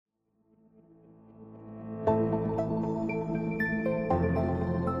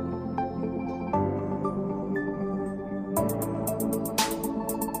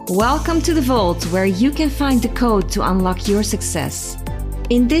Welcome to the Vault, where you can find the code to unlock your success.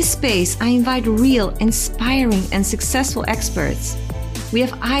 In this space, I invite real, inspiring, and successful experts. We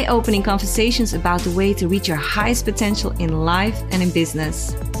have eye-opening conversations about the way to reach your highest potential in life and in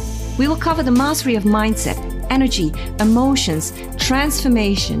business. We will cover the mastery of mindset, energy, emotions,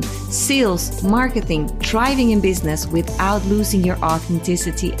 transformation, sales, marketing, thriving in business without losing your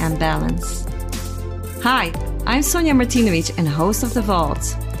authenticity and balance. Hi, I'm Sonja Martinovic and host of The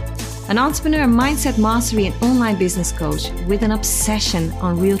Vault, an entrepreneur mindset mastery and online business coach with an obsession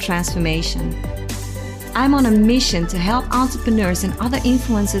on real transformation. I'm on a mission to help entrepreneurs and other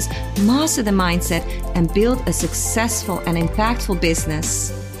influencers master the mindset and build a successful and impactful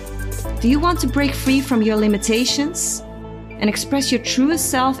business. Do you want to break free from your limitations and express your truest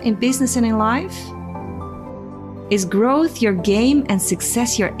self in business and in life? Is growth your game and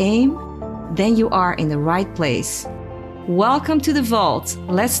success your aim? Then you are in the right place. Welcome to the Vault.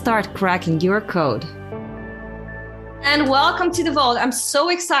 Let's start cracking your code. And welcome to the Vault. I'm so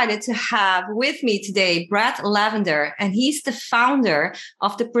excited to have with me today Brett Lavender, and he's the founder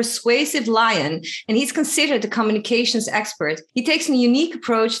of The Persuasive Lion, and he's considered a communications expert. He takes a unique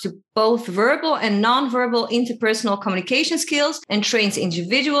approach to both verbal and non-verbal interpersonal communication skills and trains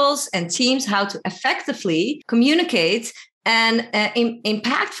individuals and teams how to effectively communicate and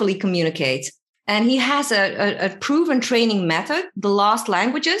impactfully communicate. And he has a proven training method, the Lost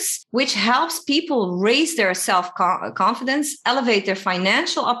Languages, which helps people raise their self-confidence, elevate their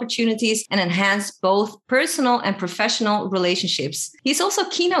financial opportunities, and enhance both personal and professional relationships. He's also a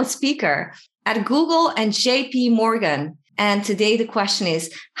keynote speaker at Google and JP Morgan. And today the question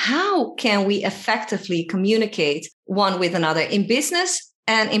is, how can we effectively communicate one with another in business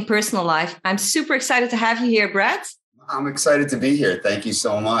and in personal life? I'm super excited to have you here, Brett. I'm excited to be here. Thank you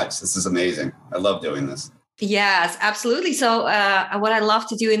so much. This is amazing. I love doing this. Yes, absolutely. So what I love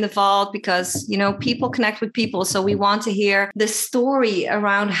to do in the Vault, because, people connect with people. So we want to hear the story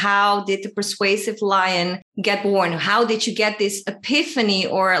around how did the Persuasive Lion get born? How did you get this epiphany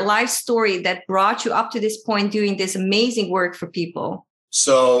or life story that brought you up to this point doing this amazing work for people?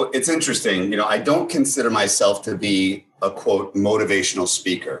 So it's interesting. I don't consider myself to be a, quote, motivational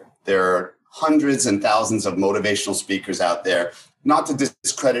speaker. There are hundreds and thousands of motivational speakers out there. Not to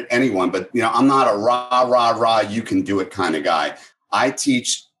discredit anyone, but I'm not a rah, you can do it kind of guy. I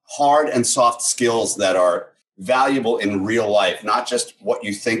teach hard and soft skills that are valuable in real life, not just what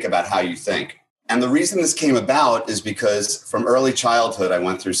you think about how you think. And the reason this came about is because from early childhood, I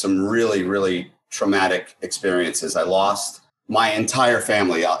went through some really, really traumatic experiences. I lost my entire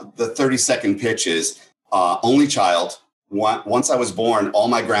family. The 30-second pitch is only child. Once I was born, all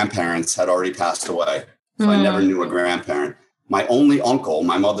my grandparents had already passed away. So I never knew a grandparent. My only uncle,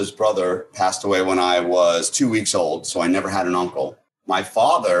 my mother's brother, passed away when I was 2 weeks old. So I never had an uncle. My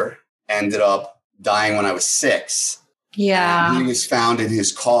father ended up dying when I was 6. Yeah. And he was found in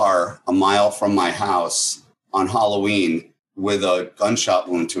his car a mile from my house on Halloween with a gunshot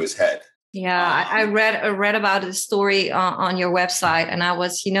wound to his head. Yeah, I read about the story on your website, and I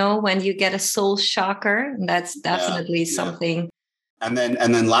was, when you get a soul shocker, that's definitely something. And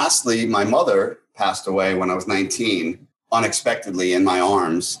then lastly, my mother passed away when I was 19, unexpectedly in my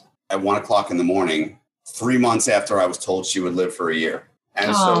arms at 1:00 in the morning, 3 months after I was told she would live for a year.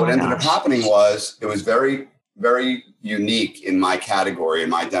 And so what ended up happening was it was very, very unique in my category, in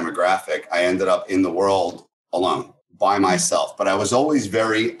my demographic. I ended up in the world alone by myself, but I was always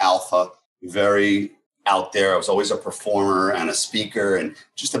very alpha, very out there. I was always a performer and a speaker and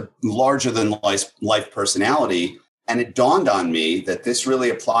just a larger than life personality. And it dawned on me that this really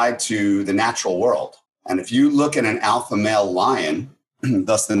applied to the natural world. And if you look at an alpha male lion,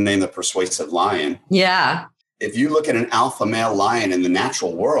 thus the name, the Persuasive Lion. Yeah. If you look at an alpha male lion in the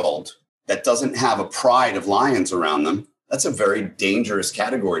natural world that doesn't have a pride of lions around them, that's a very dangerous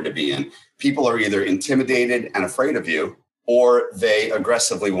category to be in. People are either intimidated and afraid of you, or they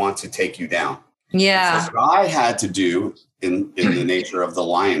aggressively want to take you down. Yeah. So what I had to do in the nature of the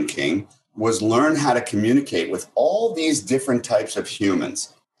Lion King was learn how to communicate with all these different types of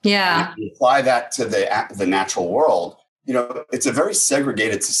humans. Yeah. And if you apply that to the natural world, it's a very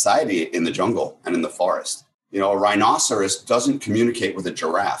segregated society in the jungle and in the forest. A rhinoceros doesn't communicate with a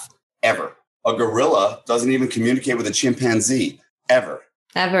giraffe, ever. A gorilla doesn't even communicate with a chimpanzee, ever.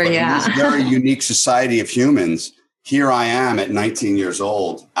 But in this very unique society of humans, here I am at 19 years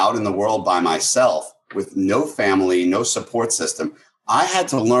old, out in the world by myself with no family, no support system. I had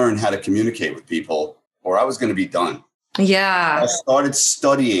to learn how to communicate with people or I was going to be done. Yeah. I started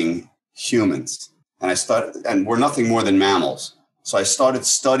studying humans and we're nothing more than mammals. So I started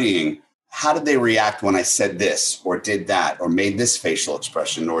studying how did they react when I said this or did that or made this facial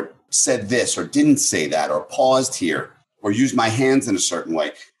expression or said this or didn't say that or paused here or used my hands in a certain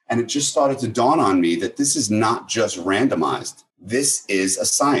way. And it just started to dawn on me that this is not just randomized. This is a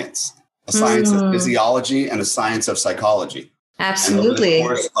science of physiology and a science of psychology. Absolutely. And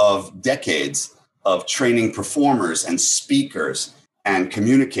over the course of decades of training performers and speakers and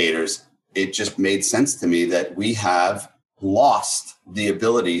communicators, it just made sense to me that we have lost the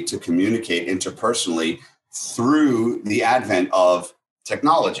ability to communicate interpersonally through the advent of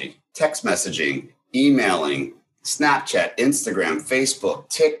technology, text messaging, emailing, Snapchat, Instagram, Facebook,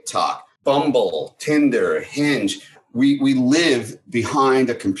 TikTok, Bumble, Tinder, Hinge. We live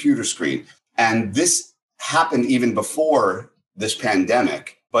behind a computer screen. And this happened even before this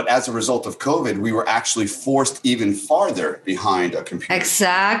pandemic. But as a result of COVID, we were actually forced even farther behind a computer.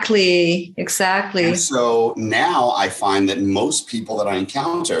 Exactly. And so now I find that most people that I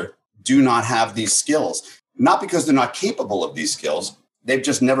encounter do not have these skills, not because they're not capable of these skills. They've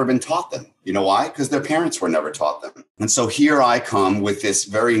just never been taught them. You know why? Because their parents were never taught them. And so here I come with this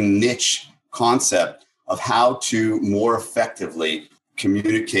very niche concept of how to more effectively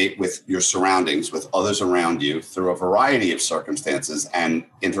communicate with your surroundings, with others around you through a variety of circumstances and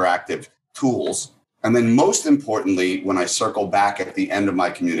interactive tools. And then most importantly, when I circle back at the end of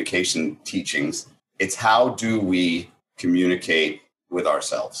my communication teachings, it's how do we communicate with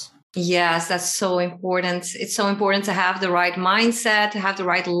ourselves? Yes, that's so important. It's so important to have the right mindset, to have the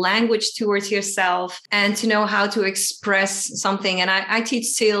right language towards yourself, and to know how to express something. And I teach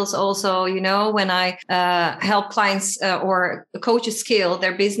sales also, when I help clients or coaches scale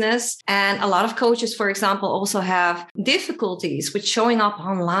their business. And a lot of coaches, for example, also have difficulties with showing up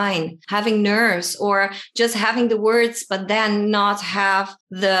online, having nerves, or just having the words, but then not have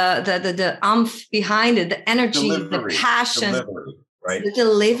the umph behind it, the energy, the passion. Right. The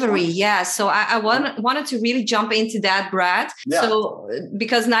delivery. Yeah. So I wanted to really jump into that, Brad. Yeah. So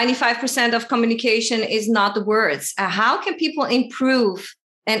because 95% of communication is not the words, how can people improve?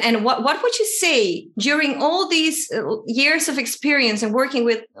 And what would you say during all these years of experience and working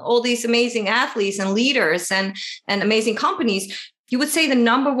with all these amazing athletes and leaders and amazing companies, you would say the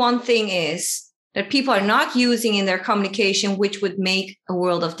number one thing is that people are not using in their communication, which would make a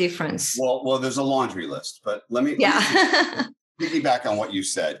world of difference? Well, there's a laundry list, but let me piggyback on what you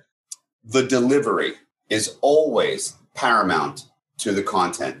said. The delivery is always paramount to the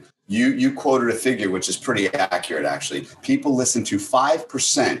content. You quoted a figure which is pretty accurate, actually. People listen to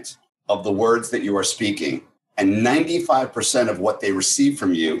 5% of the words that you are speaking, and 95% of what they receive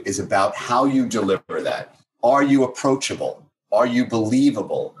from you is about how you deliver that. Are you approachable? Are you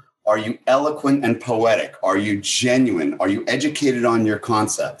believable? Are you eloquent and poetic? Are you genuine? Are you educated on your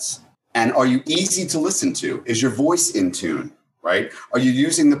concepts? And are you easy to listen to? Is your voice in tune? Right? Are you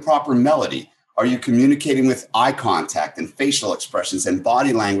using the proper melody? Are you communicating with eye contact and facial expressions and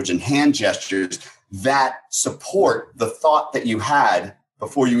body language and hand gestures that support the thought that you had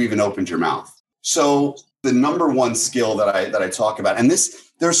before you even opened your mouth? So the number one skill that I talk about, and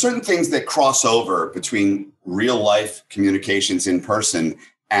there are certain things that cross over between real life communications in person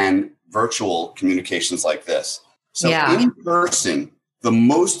and virtual communications like this. So in person, the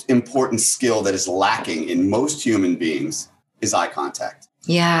most important skill that is lacking in most human beings is eye contact.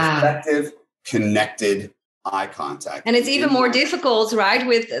 Yeah. Effective, connected eye contact. And it's even more difficult, right?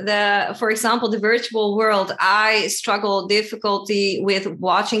 With for example, the virtual world, I struggle difficulty with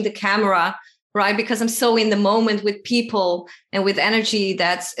watching the camera, right? Because I'm so in the moment with people and with energy,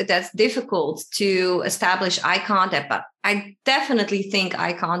 that's difficult to establish eye contact. But I definitely think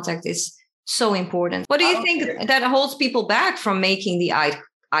eye contact is so important. What do you think that holds people back from making the eye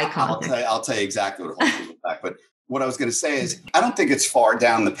contact? I'll tell you exactly what holds people back. But what I was going to say is, I don't think it's far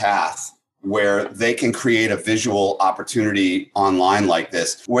down the path where they can create a visual opportunity online like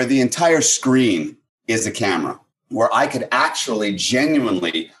this, where the entire screen is a camera, where I could actually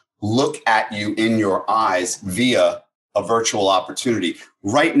genuinely look at you in your eyes via a virtual opportunity.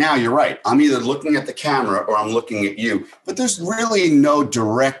 Right now, you're right. I'm either looking at the camera or I'm looking at you, but there's really no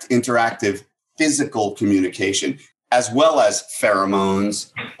direct interactive physical communication, as well as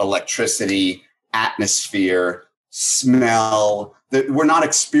pheromones, electricity, atmosphere, smell. That we're not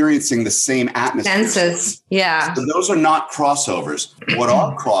experiencing the same atmosphere. Senses, yeah. So those are not crossovers. What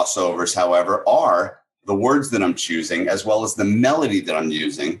are crossovers, however, are the words that I'm choosing, as well as the melody that I'm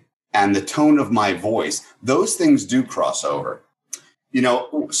using and the tone of my voice. Those things do cross over.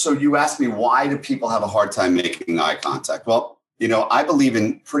 So you asked me, why do people have a hard time making eye contact? Well, I believe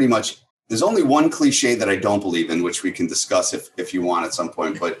in pretty much, there's only one cliche that I don't believe in, which we can discuss if you want at some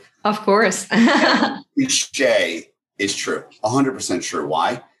point. But of course, cliche is true, 100% true.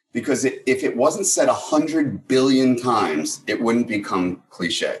 Why? because if it wasn't said 100 billion times, it wouldn't become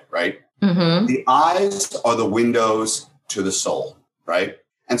cliche, right? Mm-hmm. The eyes are the windows to the soul, right?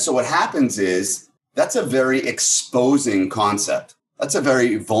 And so what happens is that's a very exposing concept. That's a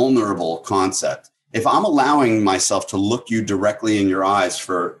very vulnerable concept. If I'm allowing myself to look you directly in your eyes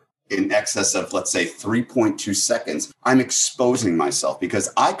for in excess of, let's say, 3.2 seconds, I'm exposing myself,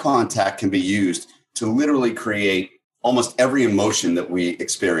 because eye contact can be used to literally create almost every emotion that we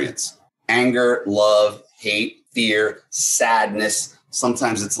experience. Anger, love, hate, fear, sadness.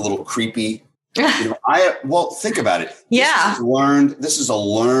 Sometimes it's a little creepy. Well, think about it. Yeah. This is a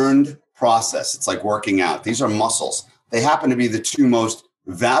learned process. It's like working out. These are muscles. They happen to be the two most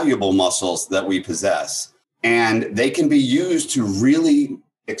valuable muscles that we possess. And they can be used to really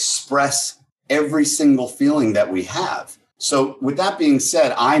express every single feeling that we have. So with that being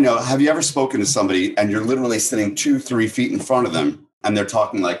said, have you ever spoken to somebody and you're literally sitting 2-3 feet in front of them and they're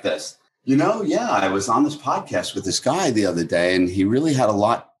talking like this? I was on this podcast with this guy the other day and he really had a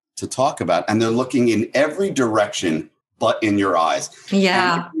lot to talk about. And they're looking in every direction but in your eyes.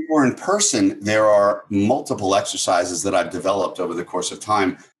 Yeah. And if you were in person, there are multiple exercises that I've developed over the course of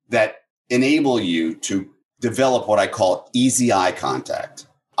time that enable you to develop what I call easy eye contact.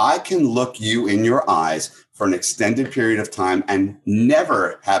 I can look you in your eyes for an extended period of time and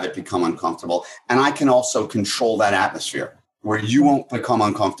never have it become uncomfortable. And I can also control that atmosphere where you won't become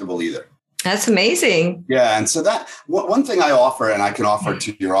uncomfortable either. That's amazing. Yeah. And so that one thing I offer and I can offer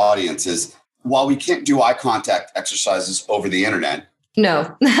to your audience is, while we can't do eye contact exercises over the internet,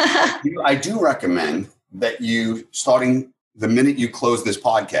 no, I do recommend that you, starting the minute you close this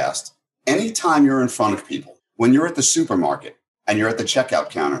podcast, anytime you're in front of people, when you're at the supermarket and you're at the checkout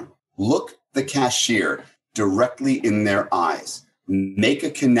counter, look the cashier directly in their eyes, make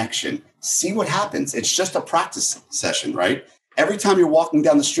a connection, see what happens. It's just a practice session, right? Every time you're walking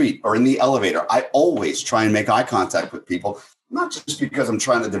down the street or in the elevator, I always try and make eye contact with people. Not just because I'm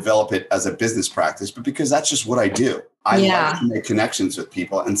trying to develop it as a business practice, but because that's just what I do. I like to make connections with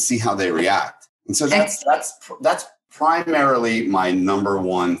people and see how they react. And so that's primarily my number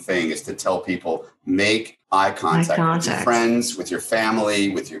one thing, is to tell people, make eye contact with your friends, with your family,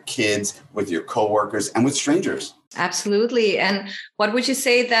 with your kids, with your coworkers, and with strangers. Absolutely. And what would you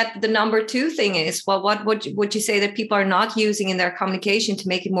say that the number two thing is? Well, what would you say that people are not using in their communication to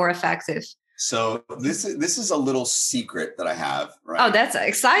make it more effective? So this is a little secret that I have, right? Oh, that's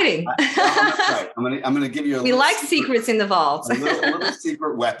exciting. Right. I'm gonna give you we like secrets in the vault. a little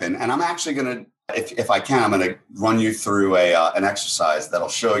secret weapon. And I'm actually gonna, if I can, I'm gonna run you through an exercise that'll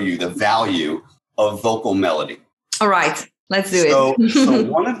show you the value of vocal melody. All right, let's do it. So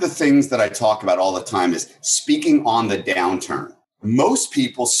one of the things that I talk about all the time is speaking on the downturn. Most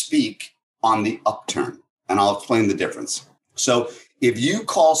people speak on the upturn, and I'll explain the difference. So if you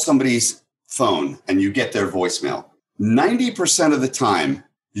call somebody's phone and you get their voicemail, 90% of the time,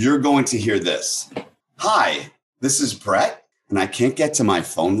 you're going to hear this. Hi, this is Brett, and I can't get to my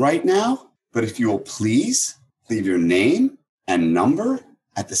phone right now, but if you will please leave your name and number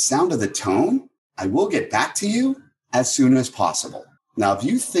at the sound of the tone, I will get back to you as soon as possible. Now, if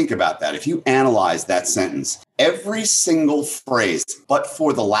you think about that, if you analyze that sentence, every single phrase, but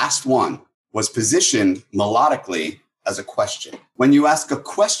for the last one, was positioned melodically as a question. When you ask a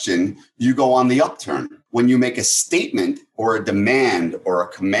question, you go on the upturn. When you make a statement or a demand or a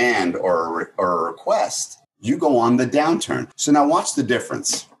command or a request, you go on the downturn. So now watch the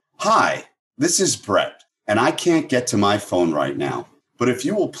difference. Hi, this is Brett, and I can't get to my phone right now. But if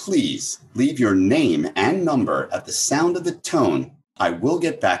you will please leave your name and number at the sound of the tone, I will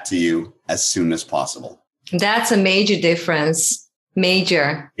get back to you as soon as possible. That's a major difference.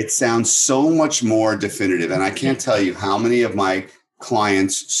 Major. It sounds so much more definitive. And I can't tell you how many of my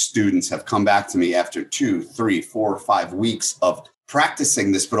clients, students have come back to me after 2, 3, 4, 5 weeks of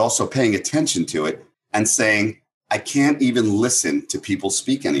practicing this, but also paying attention to it and saying, I can't even listen to people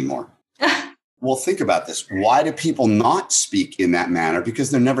speak anymore. Well, think about this. Why do people not speak in that manner?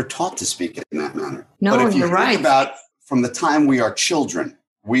 Because they're never taught to speak in that manner. No, but if you you're right. think about from the time we are children,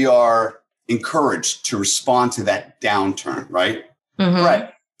 we are encouraged to respond to that downturn, right? Mm-hmm.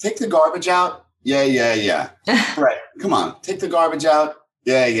 Brett, take the garbage out. Yeah. Brett, come on, take the garbage out.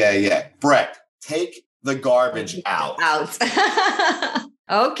 Yeah. Brett, take the garbage out.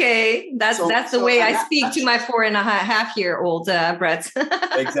 Okay, that's the way I speak to my 4.5-year-old Brett.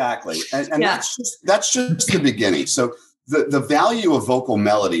 Exactly, and that's just the beginning. So the value of vocal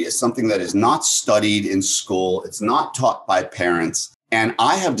melody is something that is not studied in school. It's not taught by parents. And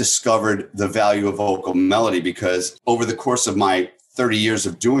I have discovered the value of vocal melody because over the course of my 30 years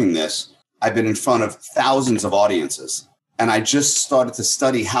of doing this, I've been in front of thousands of audiences. and I just started to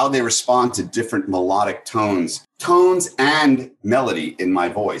study how they respond to different melodic tones and melody in my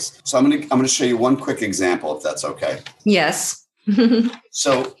voice. So I'm going to show you one quick example, if that's okay. Yes.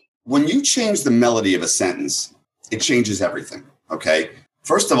 So when you change the melody of a sentence, it changes everything. Okay.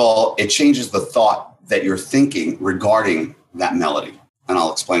 First of all, it changes the thought that you're thinking regarding that melody. And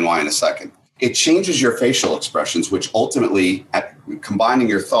I'll explain why in a second. It changes your facial expressions, which ultimately, combining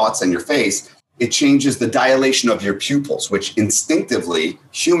your thoughts and your face, it changes the dilation of your pupils, which instinctively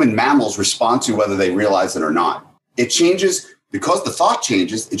human mammals respond to whether they realize it or not. It changes, because the thought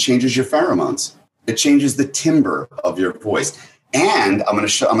changes, it changes your pheromones. It changes the timbre of your voice. And I'm going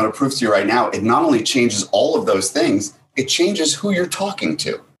to prove to you right now, it not only changes all of those things, it changes who you're talking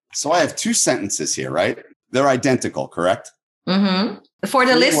to. So I have two sentences here, right? They're identical, correct? Mm-hmm. For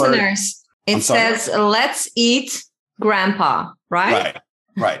the listeners, it says, let's eat grandpa, right?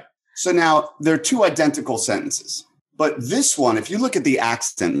 Right. So now there are two identical sentences. But this one, if you look at the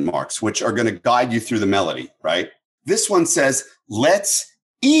accent marks, which are going to guide you through the melody, right? This one says, let's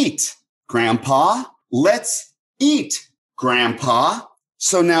eat, grandpa. Let's eat, grandpa.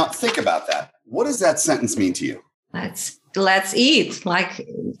 So now think about that. What does that sentence mean to you? Let's eat, like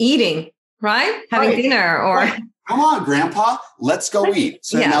eating, right? Having dinner or... Right. Come on, grandpa, let's go eat.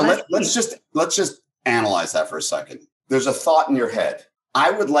 So now let's just analyze that for a second. There's a thought in your head.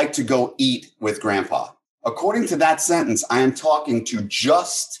 I would like to go eat with grandpa. According to that sentence, I am talking to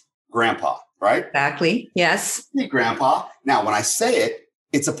just grandpa, right? Exactly. Yes. Eat, grandpa. Now, when I say it,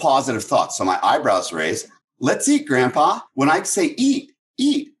 it's a positive thought. So my eyebrows raise. Let's eat, grandpa. When I say eat,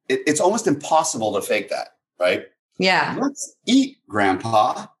 it's almost impossible to fake that, right? Yeah. Let's eat,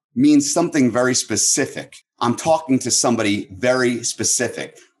 grandpa means something very specific. I'm talking to somebody very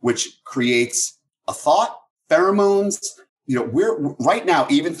specific, which creates a thought, pheromones. We're right now,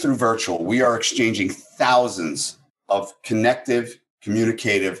 even through virtual, we are exchanging thousands of connective,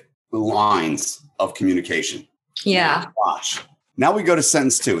 communicative lines of communication. Yeah. Gosh. Now we go to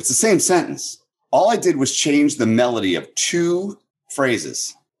sentence 2. It's the same sentence. All I did was change the melody of 2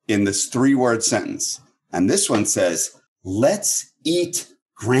 phrases in this 3-word sentence. And this one says, let's eat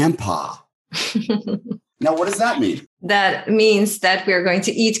grandpa. Now, what does that mean? That means that we're going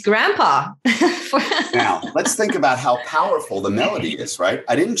to eat grandpa. Now, let's think about how powerful the melody is, right?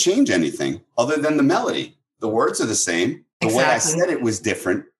 I didn't change anything other than the melody. The words are the same. The way I said it was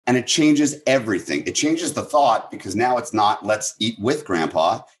different, and it changes everything. It changes the thought because now it's not let's eat with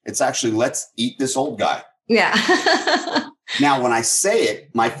grandpa. It's actually let's eat this old guy. Yeah. Now, when I say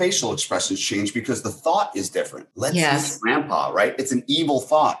it, my facial expressions change because the thought is different. Let's eat grandpa, right? It's an evil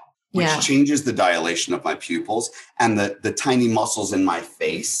thought, which changes the dilation of my pupils and the tiny muscles in my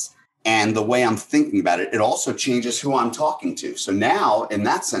face and the way I'm thinking about it. It also changes who I'm talking to. So now in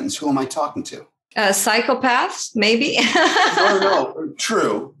that sentence, who am I talking to? Psychopaths, maybe? No,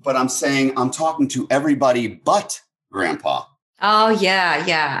 true. But I'm saying I'm talking to everybody but grandpa. Oh,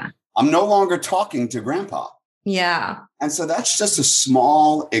 yeah. I'm no longer talking to grandpa. Yeah. And so that's just a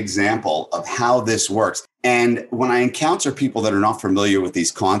small example of how this works. And when I encounter people that are not familiar with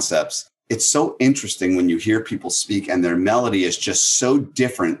these concepts, it's so interesting when you hear people speak and their melody is just so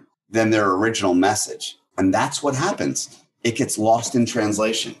different than their original message. And that's what happens. It gets lost in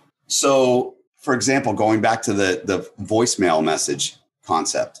translation. So, for example, going back to the voicemail message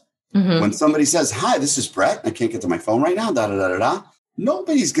concept, when somebody says, hi, this is Brett, I can't get to my phone right now,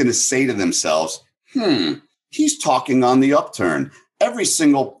 nobody's going to say to themselves, he's talking on the upturn. Every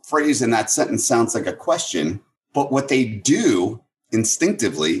single phrase in that sentence sounds like a question, but what they do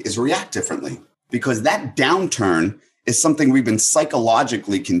instinctively is react differently because that downturn is something we've been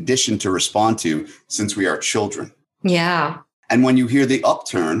psychologically conditioned to respond to since we are children. Yeah. And when you hear the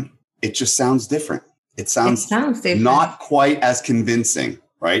upturn, it just sounds different. It sounds different. Not quite as convincing,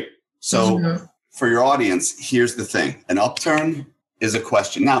 right? So for your audience, here's the thing. An upturn is a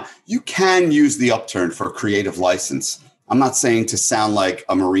question. Now, you can use the upturn for creative license. I'm not saying to sound like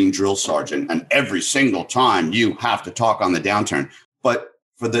a Marine drill sergeant and every single time you have to talk on the downturn. But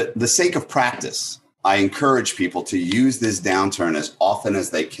for the sake of practice, I encourage people to use this downturn as often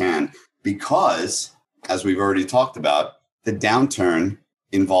as they can because, as we've already talked about, the downturn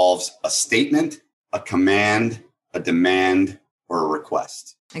involves a statement, a command, a demand, or a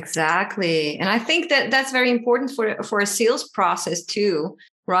request. Exactly. And I think that that's very important for a sales process too,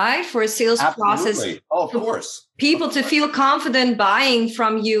 right? For a sales process. Oh, of course. People to feel confident buying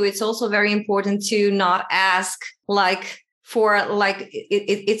from you. It's also very important to not ask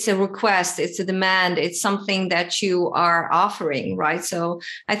it's a request, it's a demand, it's something that you are offering, right? So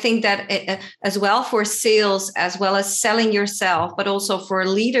I think that as well for sales, as well as selling yourself, but also for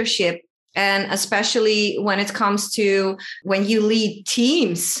leadership, And especially when it comes to when you lead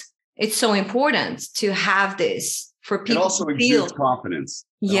teams, it's so important to have this for people. It also to feel exudes confidence.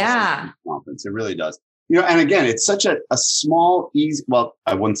 Confidence. It really does. And again, it's such a small, easy, well,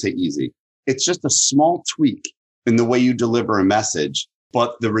 I wouldn't say easy. It's just a small tweak in the way you deliver a message,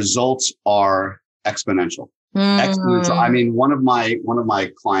 but the results are exponential. Exponential. I mean, one of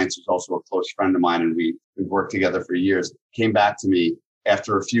my clients, who's also a close friend of mine, and we've worked together for years, came back to me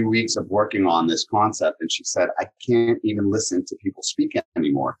after a few weeks of working on this concept. And she said, I can't even listen to people speak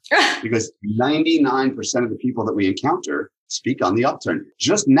anymore because 99% of the people that we encounter speak on the upturn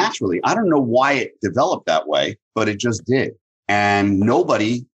just naturally. I don't know why it developed that way, but it just did. And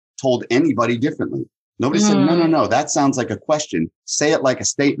nobody told anybody differently. Nobody said, no, that sounds like a question. Say it like a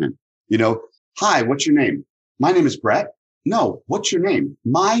statement. Hi, what's your name? My name is Brett. No, what's your name?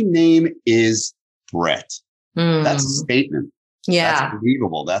 My name is Brett. That's a statement. Yeah. That's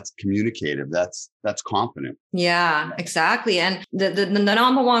believable. That's communicative. That's confident. Yeah, exactly. And the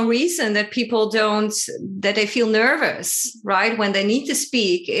number one reason that people that they feel nervous, right, when they need to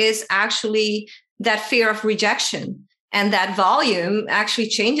speak is actually that fear of rejection. And that volume actually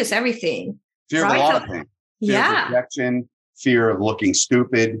changes everything. Fear of a lot of things. Fear of rejection, fear of looking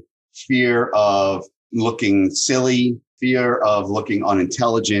stupid, fear of looking silly, fear of looking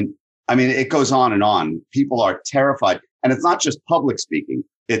unintelligent. I mean, it goes on and on. People are terrified. And it's not just public speaking.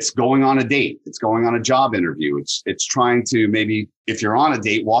 It's going on a date. It's going on a job interview. It's trying to maybe, if you're on a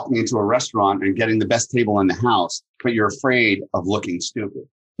date, walking into a restaurant and getting the best table in the house, but you're afraid of looking stupid.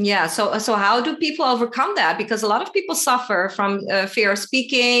 Yeah. So how do people overcome that? Because a lot of people suffer from fear of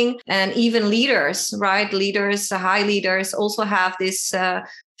speaking, and even leaders, right? Leaders, high leaders also have this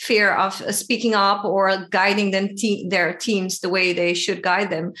fear of speaking up or guiding their teams the way they should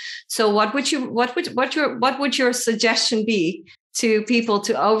guide them. So what would your suggestion be to people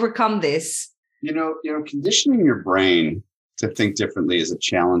to overcome this? Conditioning your brain to think differently is a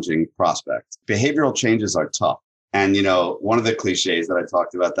challenging prospect. Behavioral changes are tough. And, one of the cliches that I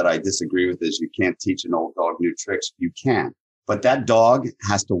talked about that I disagree with is you can't teach an old dog new tricks. You can, but that dog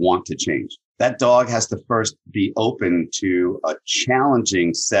has to want to change. That dog has to first be open to a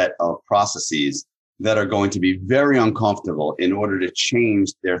challenging set of processes that are going to be very uncomfortable in order to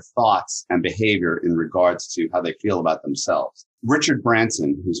change their thoughts and behavior in regards to how they feel about themselves. Richard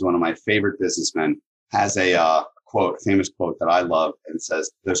Branson, who's one of my favorite businessmen, has a famous quote that I love, and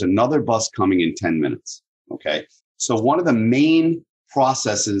says, there's another bus coming in 10 minutes. Okay. So one of the main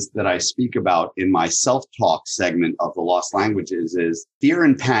processes that I speak about in my self-talk segment of the Lost Languages is fear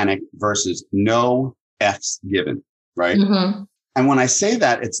and panic versus no F's given, right? Mm-hmm. And when I say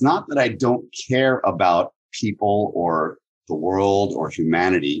that, it's not that I don't care about people or the world or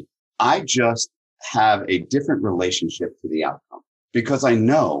humanity. I just have a different relationship to the outcome because I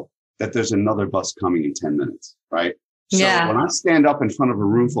know that there's another bus coming in 10 minutes, right? So when I stand up in front of a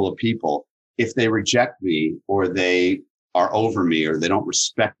room full of people, if they reject me or they are over me or they don't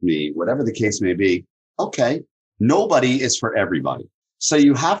respect me, whatever the case may be, okay, nobody is for everybody. So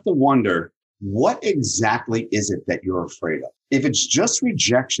you have to wonder, what exactly is it that you're afraid of? If it's just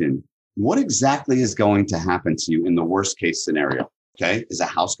rejection, what exactly is going to happen to you in the worst case scenario? Okay. Is a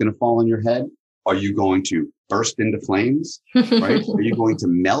house going to fall on your head? Are you going to burst into flames? Right? Are you going to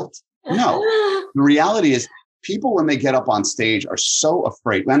melt? No. The reality is people, when they get up on stage, are so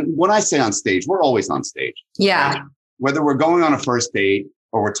afraid. And when I say on stage, we're always on stage. Yeah. Right? Whether we're going on a first date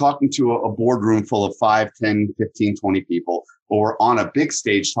or we're talking to a boardroom full of 5, 10, 15, 20 people, or we're on a big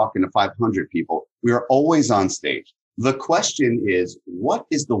stage talking to 500 people, we are always on stage. The question is, what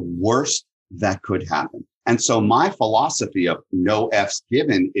is the worst that could happen? And so my philosophy of no F's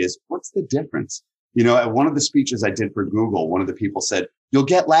given is, what's the difference? At one of the speeches I did for Google, one of the people said, you'll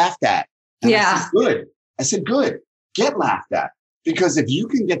get laughed at. And I said, good. Get laughed at. Because if you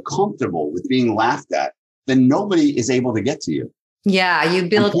can get comfortable with being laughed at, then nobody is able to get to you. Yeah, you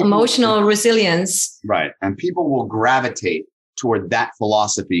build emotional resilience. Right. And people will gravitate toward that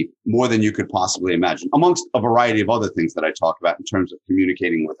philosophy more than you could possibly imagine, amongst a variety of other things that I talk about in terms of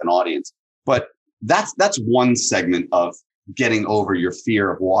communicating with an audience. But that's one segment of getting over your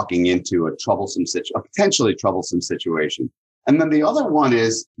fear of walking into a potentially troublesome situation. And then the other one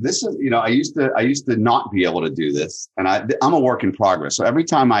is, I used to not be able to do this, and I'm a work in progress. So every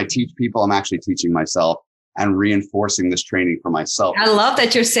time I teach people, I'm actually teaching myself and reinforcing this training for myself. I love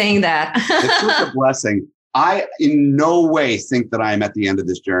that you're saying that. It's such a blessing. I in no way think that I am at the end of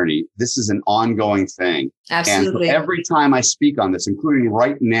this journey. This is an ongoing thing. Absolutely. And so every time I speak on this, including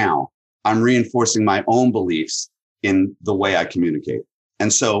right now, I'm reinforcing my own beliefs in the way I communicate.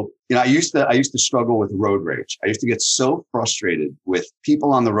 And so I used to struggle with road rage. I used to get so frustrated with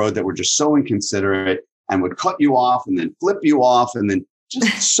people on the road that were just so inconsiderate and would cut you off and then flip you off and then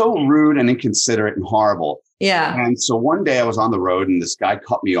just so rude and inconsiderate and horrible. Yeah. And so one day I was on the road and this guy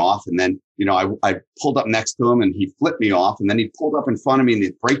cut me off. And then, I pulled up next to him and he flipped me off. And then he pulled up in front of me and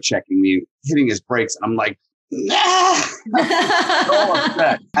he's brake checking me and hitting his brakes. And I'm like, nah, so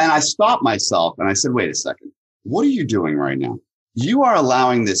upset. And I stopped myself and I said, wait a second. What are you doing right now? You are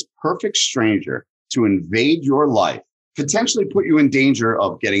allowing this perfect stranger to invade your life, potentially put you in danger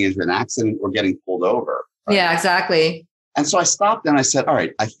of getting into an accident or getting pulled over. Right? Yeah, exactly. And so I stopped and I said, all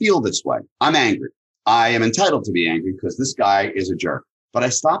right, I feel this way. I'm angry. I am entitled to be angry because this guy is a jerk. But I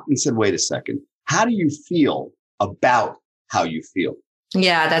stopped and said, wait a second. How do you feel about how you feel?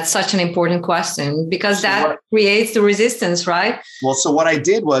 Yeah, that's such an important question because that creates the resistance, right? Well, so what I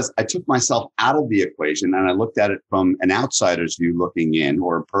did was I took myself out of the equation and I looked at it from an outsider's view looking in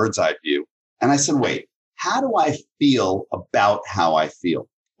or a bird's eye view. And I said, wait, how do I feel about how I feel?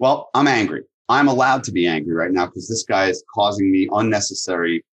 Well, I'm angry. I'm allowed to be angry right now because this guy is causing me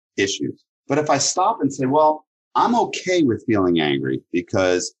unnecessary issues. But if I stop and say, well, I'm okay with feeling angry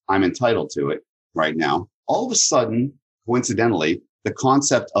because I'm entitled to it right now, all of a sudden, coincidentally, the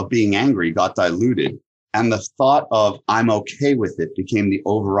concept of being angry got diluted and the thought of I'm okay with it became the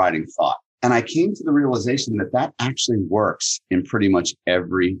overriding thought. And I came to the realization that that actually works in pretty much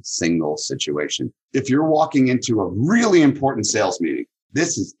every single situation. If you're walking into a really important sales meeting,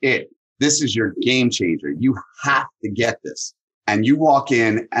 this is it. This is your game changer. You have to get this. And you walk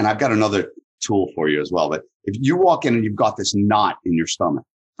in, and I've got another tool for you as well. But if you walk in and you've got this knot in your stomach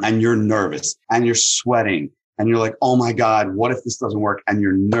and you're nervous and you're sweating, and you're like, oh my God, what if this doesn't work? And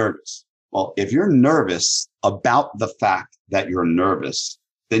you're nervous. Well, if you're nervous about the fact that you're nervous,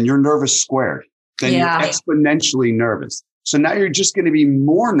 then you're nervous squared. Then you're exponentially nervous. So now you're just going to be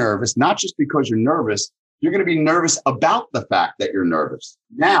more nervous, not just because you're nervous. You're going to be nervous about the fact that you're nervous.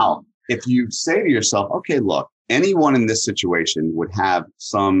 Now, if you say to yourself, okay, look, anyone in this situation would have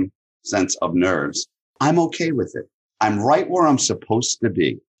some sense of nerves. I'm okay with it. I'm right where I'm supposed to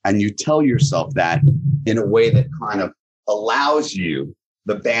be. And you tell yourself that in a way that kind of allows you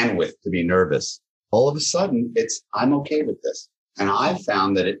the bandwidth to be nervous. All of a sudden, I'm okay with this. And I've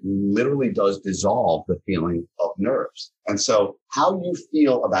found that it literally does dissolve the feeling of nerves. And so how you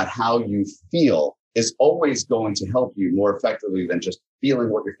feel about how you feel is always going to help you more effectively than just feeling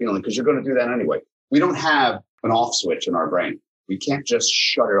what you're feeling, because you're going to do that anyway. We don't have an off switch in our brain. We can't just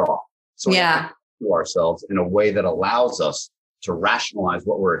shut it off. So we have to do ourselves in a way that allows us to rationalize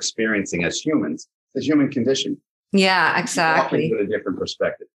what we're experiencing as humans, the human condition. Yeah, exactly. With a different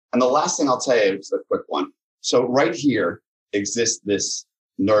perspective. And the last thing I'll tell you is a quick one. So right here exists this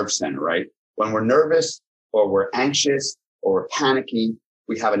nerve center, right? When we're nervous or we're anxious or we're panicky,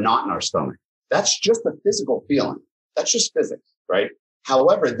 we have a knot in our stomach. That's just a physical feeling. That's just physics, right?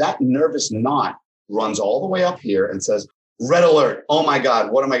 However, that nervous knot runs all the way up here and says, red alert. Oh my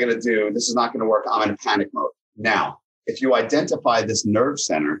God, what am I going to do? This is not going to work. I'm in panic mode. Now, if you identify this nerve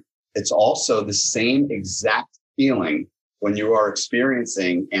center, it's also the same exact feeling when you are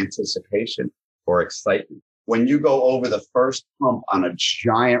experiencing anticipation or excitement. When you go over the first hump on a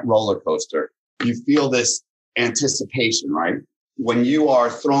giant roller coaster, you feel this anticipation, right? When you are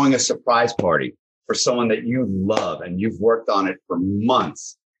throwing a surprise party for someone that you love and you've worked on it for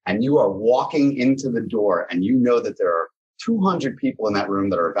months and you are walking into the door and you know that there are 200 people in that room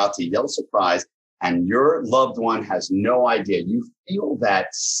that are about to yell surprise and your loved one has no idea. You feel that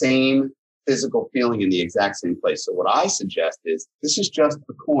same physical feeling in the exact same place. So what I suggest is this is just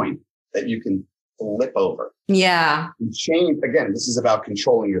a coin that you can flip over. Yeah. And change. Again, this is about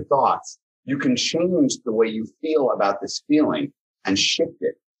controlling your thoughts. You can change the way you feel about this feeling and shift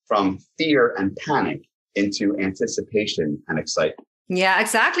it from fear and panic into anticipation and excitement. Yeah,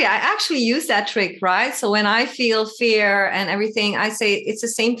 exactly. I actually use that trick, right? So when I feel fear and everything, I say it's the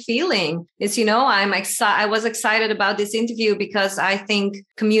same feeling. It's, I was excited about this interview because I think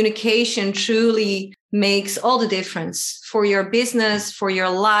communication truly makes all the difference for your business, for your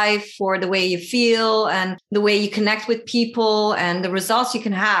life, for the way you feel and the way you connect with people and the results you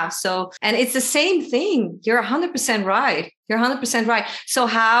can have. So, and it's the same thing. You're 100% right. You're 100% right. So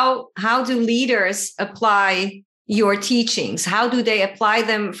how do leaders apply your teachings? How do they apply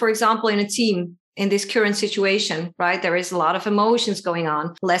them, for example, in a team in this current situation, right? There is a lot of emotions going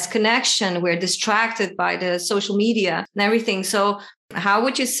on, less connection. We're distracted by the social media and everything. So how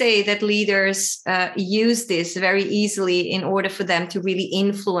would you say that leaders use this very easily in order for them to really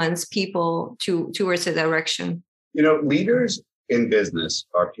influence people towards a direction? Leaders in business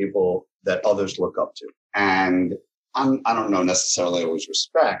are people that others look up to. And I don't know necessarily always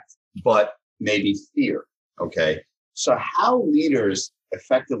respect, but maybe fear. Okay. So how leaders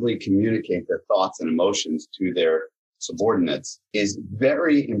effectively communicate their thoughts and emotions to their subordinates is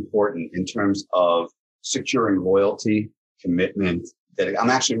very important in terms of securing loyalty, commitment. That I'm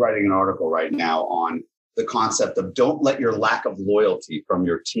actually writing an article right now on the concept of don't let your lack of loyalty from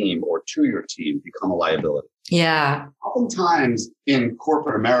your team or to your team become a liability. Yeah. Oftentimes in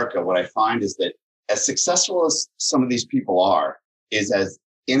corporate America, what I find is that as successful as some of these people are, is as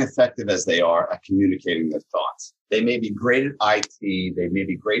ineffective as they are at communicating their thoughts. They may be great at IT, they may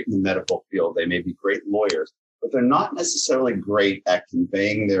be great in the medical field, they may be great lawyers, but they're not necessarily great at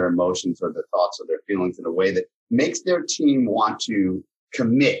conveying their emotions or their thoughts or their feelings in a way that makes their team want to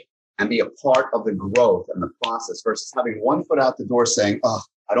commit and be a part of the growth and the process versus having one foot out the door saying, oh,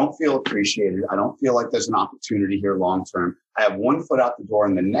 I don't feel appreciated. I don't feel like there's an opportunity here long term. I have one foot out the door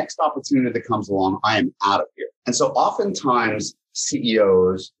and the next opportunity that comes along, I am out of here. And so oftentimes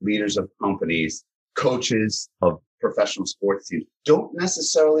CEOs, leaders of companies, coaches of professional sports teams don't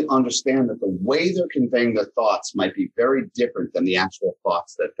necessarily understand that the way they're conveying their thoughts might be very different than the actual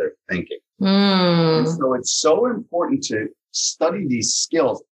thoughts that they're thinking. And so it's so important to study these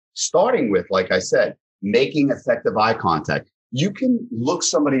skills, starting with, like I said, making effective eye contact. You can look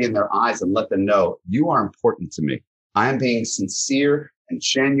somebody in their eyes and let them know you are important to me. I am being sincere and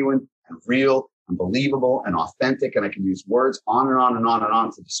genuine and real and believable and authentic. And I can use words on and on and on and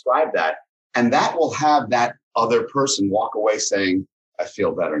on to describe that. And that will have that other person walk away saying, I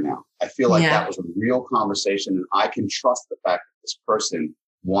feel better now. I feel like that was a real conversation and I can trust the fact that this person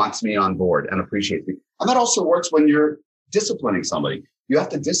wants me on board and appreciates me. And that also works when you're disciplining somebody. You have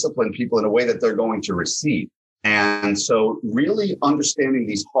to discipline people in a way that they're going to receive. And so really understanding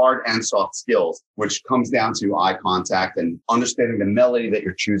these hard and soft skills, which comes down to eye contact and understanding the melody that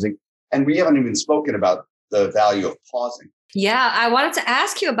you're choosing. And we haven't even spoken about the value of pausing. Yeah, I wanted to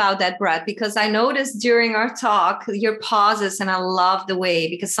ask you about that, Brad, because I noticed during our talk, your pauses, and I love the way,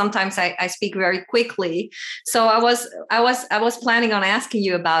 because sometimes I speak very quickly. So I was planning on asking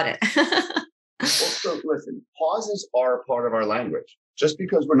you about it. Well, so listen, pauses are a part of our language. Just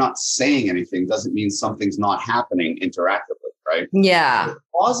because we're not saying anything doesn't mean something's not happening interactively, right? Yeah. So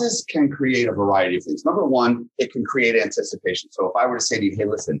pauses can create a variety of things. Number one, it can create anticipation. So if I were to say to you, hey,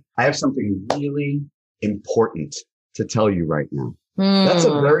 listen, I have something really important to tell you right now. That's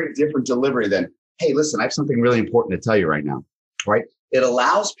a very different delivery than, hey, listen, I have something really important to tell you right now, right? It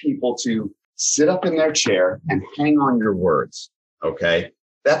allows people to sit up in their chair and hang on your words, okay?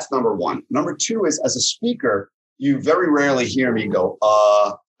 That's number one. Number two is, as a speaker, you very rarely hear me go,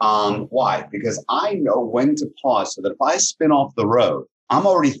 why? Because I know when to pause so that if I spin off the road, I'm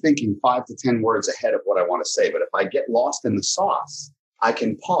already thinking 5 to 10 words ahead of what I want to say. But if I get lost in the sauce, I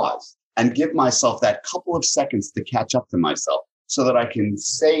can pause and give myself that couple of seconds to catch up to myself so that I can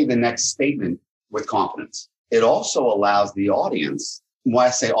say the next statement with confidence. It also allows the audience, when I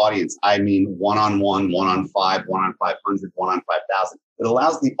say audience, I mean one-on-one, one-on-5, one-on-500, one-on-5,000. It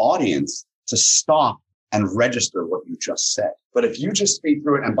allows the audience to stop and register what you just said. But if you just speak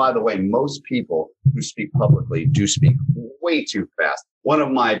through it, and by the way, most people who speak publicly do speak way too fast. One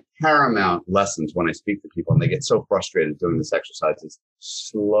of my paramount lessons when I speak to people and they get so frustrated doing this exercise is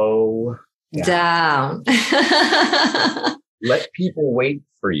slow down. Let people wait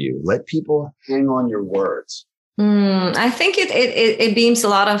for you. Let people hang on your words. I think it beams a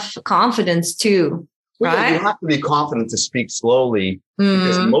lot of confidence too. Well, right? You have to be confident to speak slowly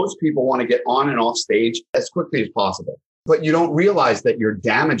because most people want to get on and off stage as quickly as possible. But you don't realize that you're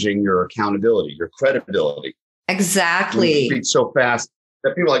damaging your accountability, your credibility. Exactly. You speak so fast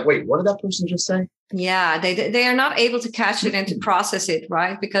that people are like, wait, what did that person just say? Yeah, they are not able to catch it and to process it,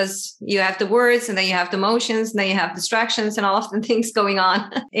 right? Because you have the words and then you have the motions and then you have distractions and all of the things going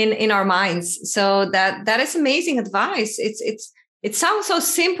on in our minds. So that is amazing advice. It sounds so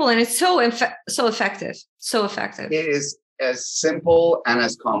simple and it's so effective. So effective. It is as simple and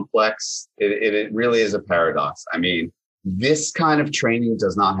as complex. It really is a paradox. I mean, this kind of training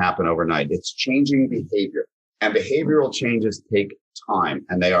does not happen overnight. It's changing behavior, and behavioral changes take time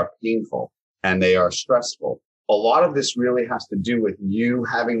and they are painful and they are stressful. A lot of this really has to do with you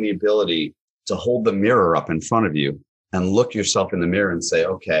having the ability to hold the mirror up in front of you and look yourself in the mirror and say,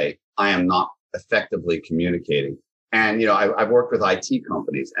 okay, I am not effectively communicating. And, I've worked with IT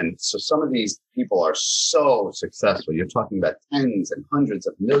companies. And so some of these people are so successful. You're talking about tens and hundreds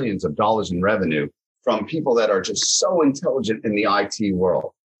of millions of dollars in revenue from people that are just so intelligent in the IT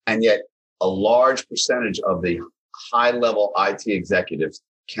world. And yet a large percentage of the high level IT executives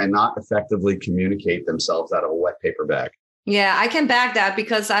cannot effectively communicate themselves out of a wet paper bag. Yeah, I can back that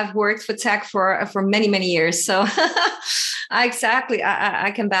because I've worked for tech for many, many years. So I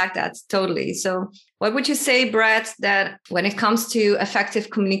can back that totally. So what would you say, Brett, that when it comes to effective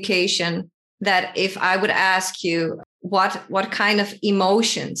communication, that if I would ask you what kind of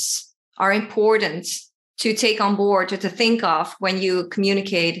emotions are important to take on board or to think of when you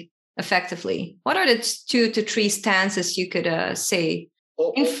communicate effectively, what are the 2 to 3 stances you could say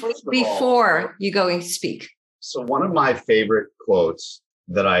before you go into speak? So one of my favorite quotes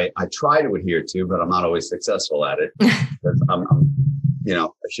that I try to adhere to, but I'm not always successful at it because I'm a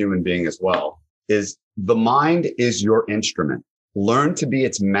human being as well, is the mind is your instrument. Learn to be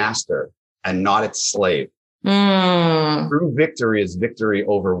its master and not its slave. True victory is victory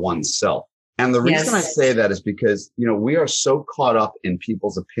over oneself. And the reason I say that is because, we are so caught up in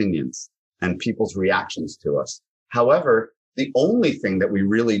people's opinions and people's reactions to us. However, the only thing that we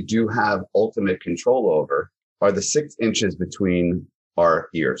really do have ultimate control over are the 6 inches between our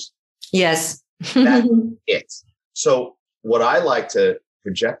ears. Yes. That's it. So what I like to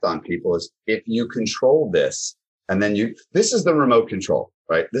project on people is if you control this, and then this is the remote control,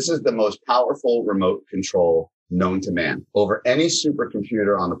 right? This is the most powerful remote control known to man over any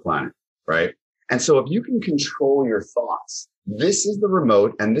supercomputer on the planet, right? And so if you can control your thoughts, this is the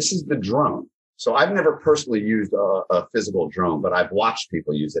remote and this is the drone. So I've never personally used a physical drone, but I've watched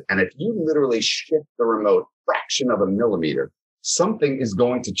people use it. And if you literally shift the remote fraction of a millimeter, something is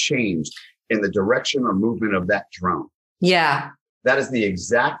going to change in the direction or movement of that drone. Yeah. That is the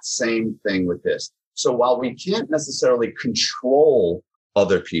exact same thing with this. So while we can't necessarily control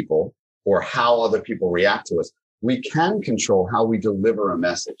other people or how other people react to us, we can control how we deliver a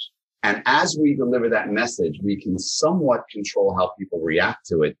message. And as we deliver that message, we can somewhat control how people react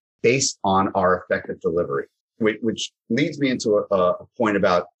to it based on our effective delivery, which leads me into a point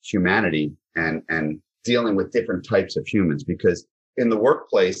about humanity and dealing with different types of humans, because in the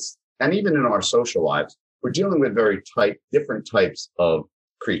workplace and even in our social lives, we're dealing with very different types of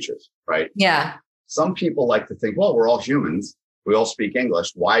creatures, right? Yeah. Some people like to think, well, we're all humans. We all speak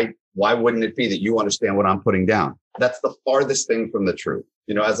English. Why wouldn't it be that you understand what I'm putting down? That's the farthest thing from the truth.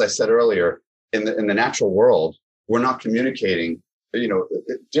 As I said earlier, in the natural world, we're not communicating.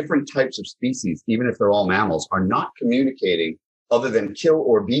 Different types of species, even if they're all mammals, are not communicating other than kill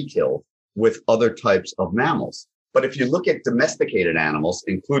or be killed with other types of mammals. But if you look at domesticated animals,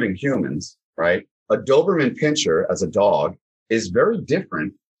 including humans, right? A Doberman Pinscher as a dog is very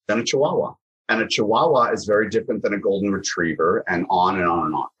different than a Chihuahua. And a Chihuahua is very different than a Golden Retriever, and on and on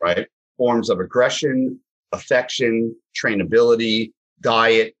and on, right? Forms of aggression, affection, trainability,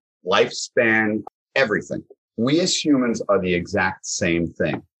 diet, lifespan, everything. We as humans are the exact same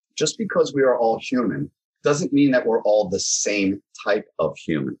thing. Just because we are all human doesn't mean that we're all the same type of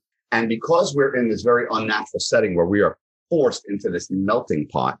human. And because we're in this very unnatural setting where we are forced into this melting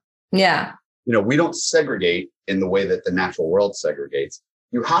pot, we don't segregate in the way that the natural world segregates.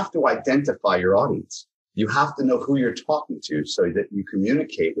 You have to identify your audience. You have to know who you're talking to so that you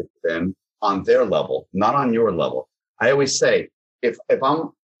communicate with them on their level, not on your level. I always say, if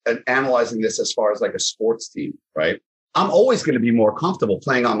I'm analyzing this as far as like a sports team, right? I'm always going to be more comfortable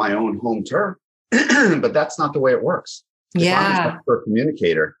playing on my own home turf, but that's not the way it works. If I'm an expert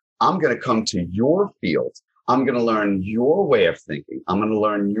communicator, I'm going to come to your field. I'm going to learn your way of thinking. I'm going to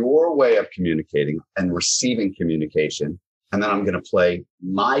learn your way of communicating and receiving communication. And then I'm going to play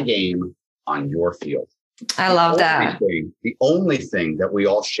my game on your field. I love that. The only thing that we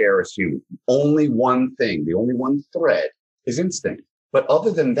all share as humans, the only one thread is instinct. But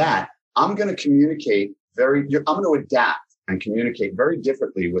other than that, I'm going to communicate I'm going to adapt and communicate very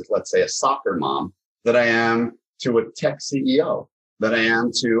differently with, let's say, a soccer mom than I am to a tech CEO, than I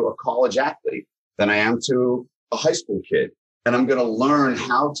am to a college athlete, than I am to a high school kid. And I'm going to learn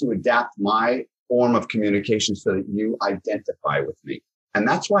how to adapt my form of communication so that you identify with me. And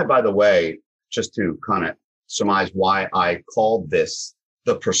that's why, by the way, just to kind of surmise why I called this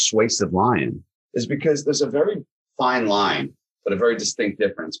the persuasive lion, is because there's a very fine line, but a very distinct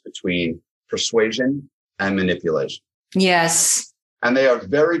difference between persuasion and manipulation. Yes. And they are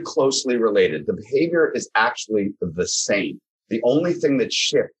very closely related. The behavior is actually the same. The only thing that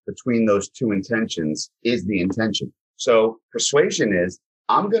shifts between those two intentions is the intention. So persuasion is,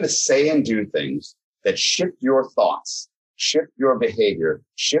 I'm going to say and do things that shift your thoughts, shift your behavior,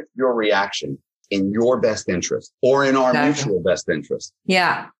 shift your reaction in your best interest or in our mutual best interest.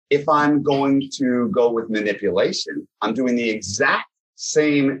 Yeah. If I'm going to go with manipulation, I'm doing the exact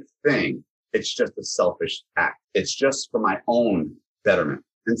same thing. It's just a selfish act. It's just for my own betterment.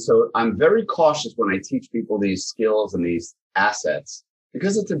 And so I'm very cautious when I teach people these skills and these assets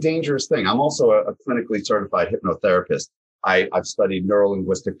because it's a dangerous thing. I'm also a clinically certified hypnotherapist. I've studied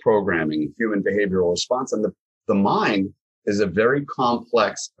neurolinguistic programming, human behavioral response, and the mind is a very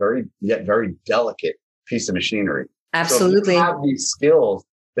complex, yet very delicate piece of machinery. Absolutely. So if you have these skills,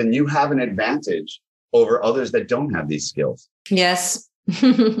 then you have an advantage over others that don't have these skills. Yes.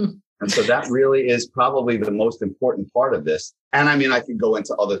 And so that really is probably the most important part of this. And I mean, I could go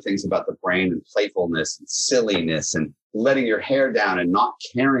into other things about the brain and playfulness and silliness and letting your hair down and not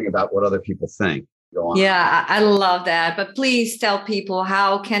caring about what other people think. Go on. Yeah, I love that. But please tell people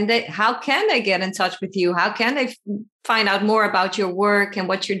how can they get in touch with you? How can they find out more about your work and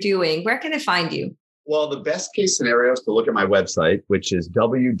what you're doing? Where can they find you? Well, the best case scenario is to look at my website, which is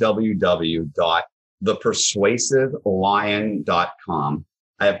www.thepersuasivelion.com.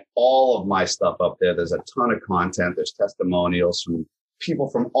 I have all of my stuff up there. There's a ton of content. There's testimonials from people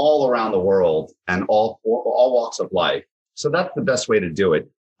from all around the world and all walks of life. So that's the best way to do it.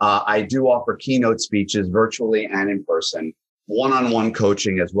 I do offer keynote speeches virtually and in person, one-on-one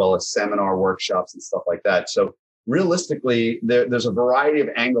coaching, as well as seminar workshops and stuff like that. So realistically, there's a variety of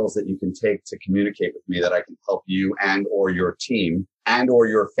angles that you can take to communicate with me that I can help you and or your team and or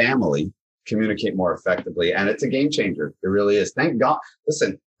your family communicate more effectively. And it's a game changer. It really is. Thank God.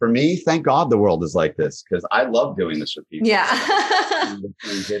 Listen, for me, thank God the world is like this, because I love doing this with people. Yeah.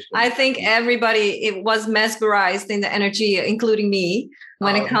 I think everybody was mesmerized in the energy, including me,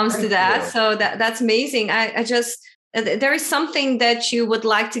 when it comes to that. So that's amazing. I just, there is something that you would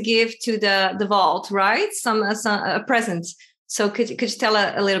like to give to the vault, right? A present. So could you tell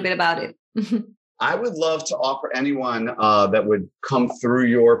a little bit about it? I would love to offer anyone that would come through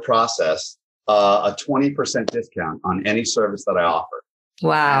your process a 20% discount on any service that I offer.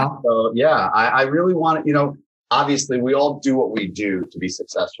 Wow. And so, yeah, I really want to, obviously we all do what we do to be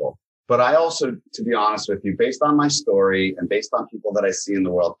successful. But I also, to be honest with you, based on my story and based on people that I see in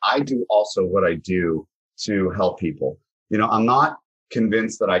the world, I do also what I do to help people. I'm not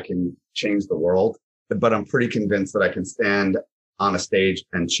convinced that I can change the world, but I'm pretty convinced that I can stand on a stage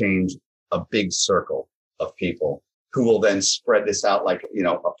and change a big circle of people who will then spread this out like,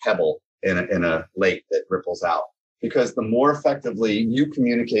 a pebble in a lake that ripples out. Because the more effectively you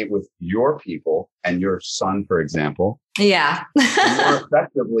communicate with your people and your son, for example, the more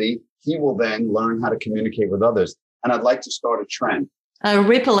effectively he will then learn how to communicate with others. And I'd like to start a trend. A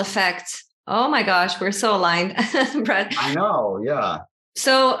ripple effect. Oh my gosh, we're so aligned, Brett. I know, yeah.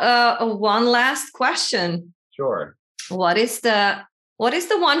 So one last question. Sure. What is the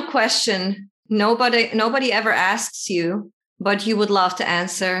one question nobody ever asks you, but you would love to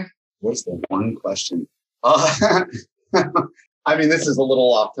answer? What's the one question? I mean, this is a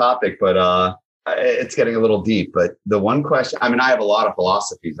little off topic, but it's getting a little deep. But the one question, I have a lot of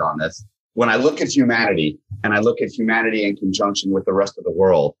philosophies on this. When I look at humanity and I look at humanity in conjunction with the rest of the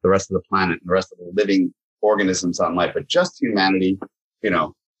world, the rest of the planet, and the rest of the living organisms on life, but just humanity,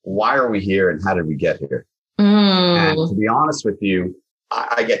 why are we here and how did we get here? And to be honest with you,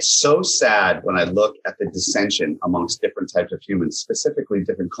 I get so sad when I look at the dissension amongst different types of humans, specifically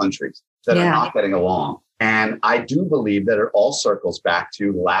different countries that are not getting along. And I do believe that it all circles back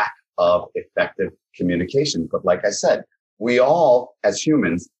to lack of effective communication. But like I said, we all, as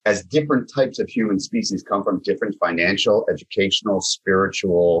humans, as different types of human species, come from different financial, educational,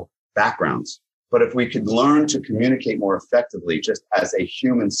 spiritual backgrounds. But if we could learn to communicate more effectively just as a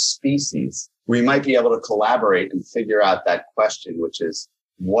human species, we might be able to collaborate and figure out that question, which is,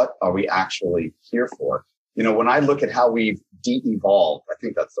 what are we actually here for? When I look at how we've de-evolved, I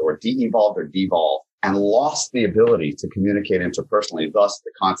think that's the word, de-evolved or devolved, and lost the ability to communicate interpersonally, thus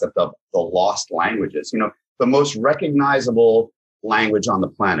the concept of the lost languages. The most recognizable language on the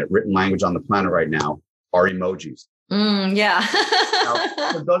planet, written language on the planet right now, are emojis. Yeah.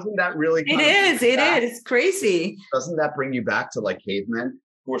 So doesn't that really? It is. It's crazy. Doesn't that bring you back to like cavemen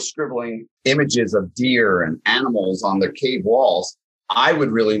who are scribbling images of deer and animals on their cave walls? I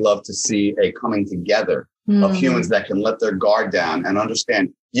would really love to see a coming together of humans that can let their guard down and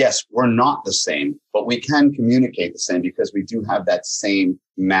understand, yes, we're not the same, but we can communicate the same because we do have that same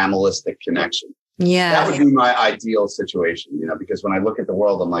mammalistic connection. Yeah. That would be my ideal situation, because when I look at the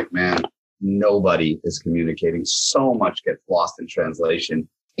world, I'm like, man, nobody is communicating. So much gets lost in translation.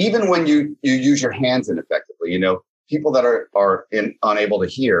 Even when you use your hands ineffectively, people that are unable to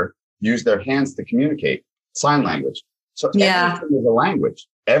hear use their hands to communicate, sign language. So everything is a language.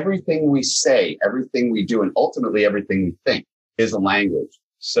 Everything we say, everything we do, and ultimately everything we think is a language.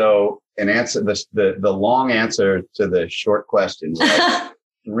 So the long answer to the short question,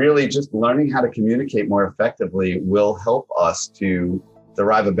 really just learning how to communicate more effectively will help us to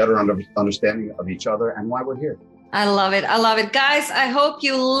derive a better understanding of each other and why we're here. I love it. I love it. Guys, I hope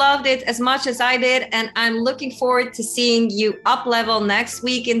you loved it as much as I did. And I'm looking forward to seeing you up level next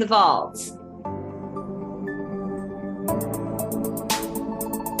week in the vault.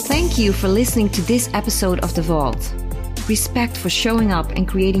 Thank you for listening to this episode of The Vault. Respect for showing up and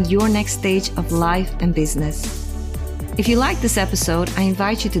creating your next stage of life and business. If you like this episode, I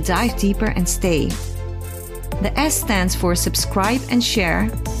invite you to dive deeper and stay. The S stands for subscribe and share.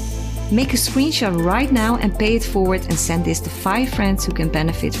 Make a screenshot right now and pay it forward and send this to 5 friends who can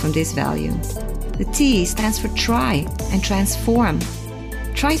benefit from this value. The T stands for try and transform.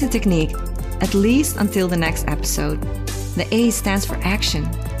 Try the technique, at least until the next episode. The A stands for action.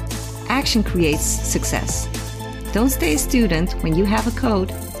 Action creates success. Don't stay a student. When you have a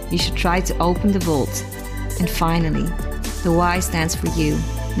code, you should try to open the vault. And finally, the Y stands for you.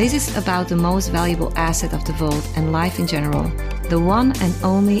 This is about the most valuable asset of the vault and life in general, the one and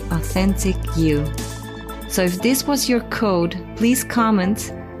only authentic you. So if this was your code, please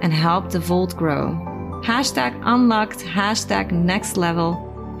comment and help the vault grow. #unlocked, #next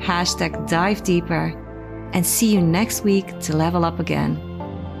level, #dive deeper, and see you next week to level up again.